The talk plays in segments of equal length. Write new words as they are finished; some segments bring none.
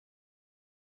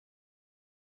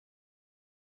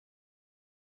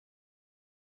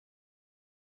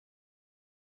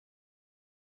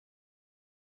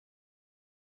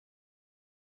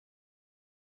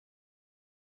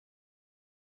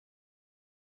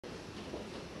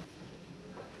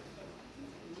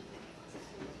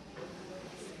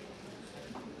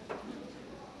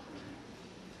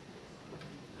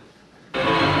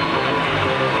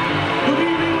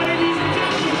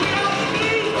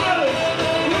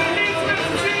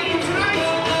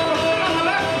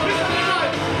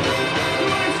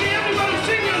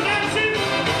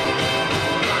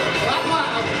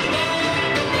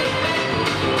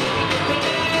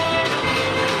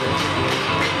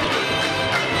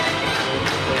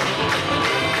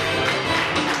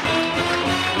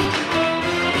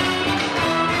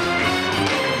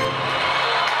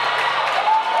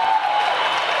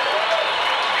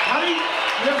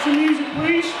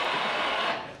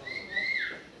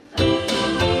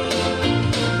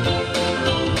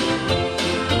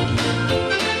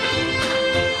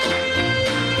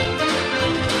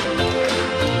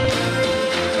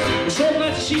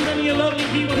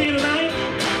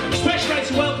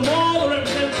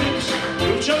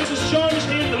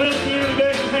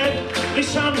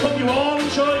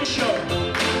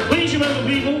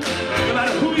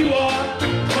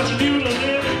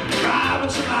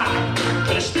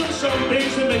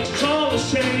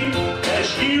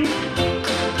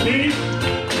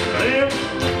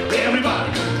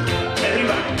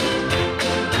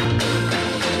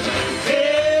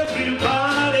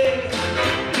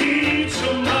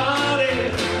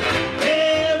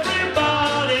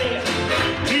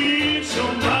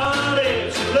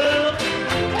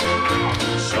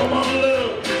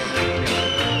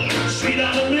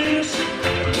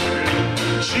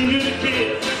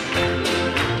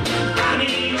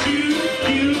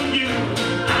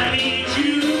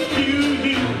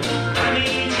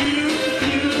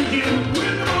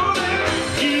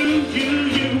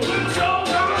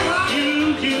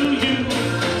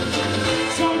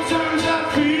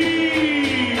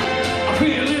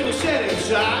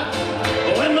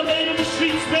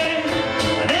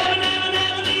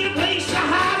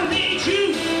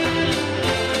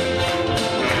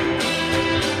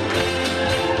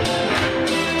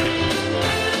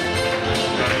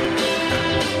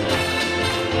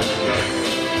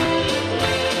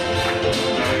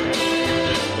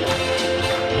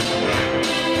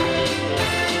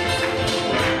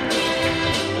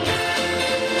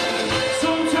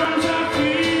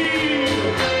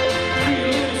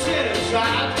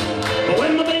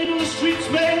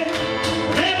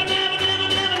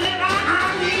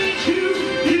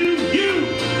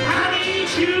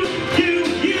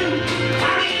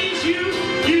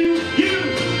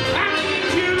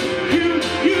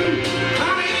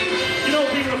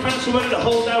somebody to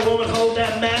hold that woman, hold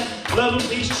that man. Love and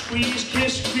please, squeeze,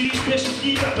 kiss, squeeze, piss, and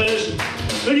keep that person.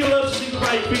 When you love to see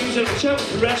bright things and return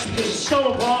to rest because it's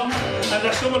so important and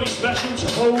there's somebody special to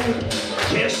hold,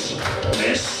 kiss,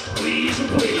 miss, squeeze, and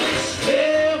please.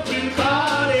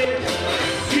 Everybody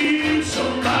needs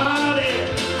somebody.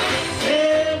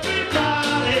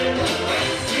 Everybody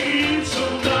needs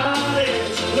somebody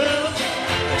to love.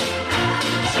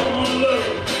 Someone to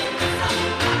love.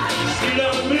 See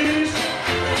that miss?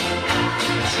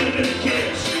 Send it a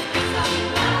kiss.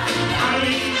 I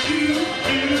need you,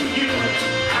 you, you.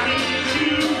 I need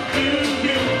you, you,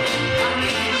 you. I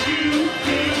need you,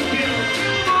 you, you.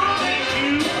 I need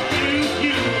you, you,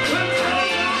 you. I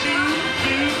need you,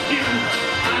 you, you.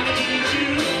 I need you,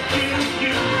 you,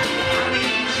 you. I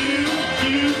need you,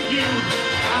 you, you.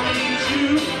 I need you,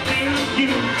 you,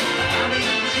 you. I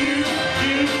need you,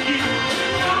 you, you.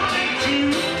 I need you,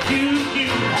 you, you.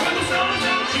 When the song's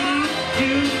out, you,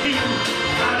 you, you.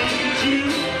 I need you,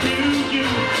 you, you.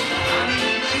 I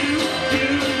need you, you,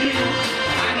 you.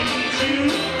 I need you,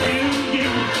 you, you.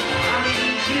 I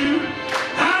need you,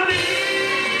 I need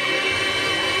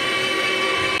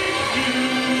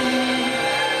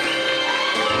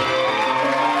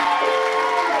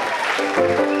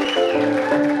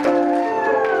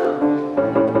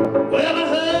Well, I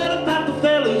heard about the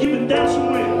fella you've been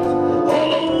dancing with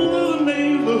all over the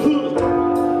neighborhood.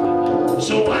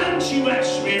 So why don't you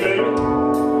ask me, baby?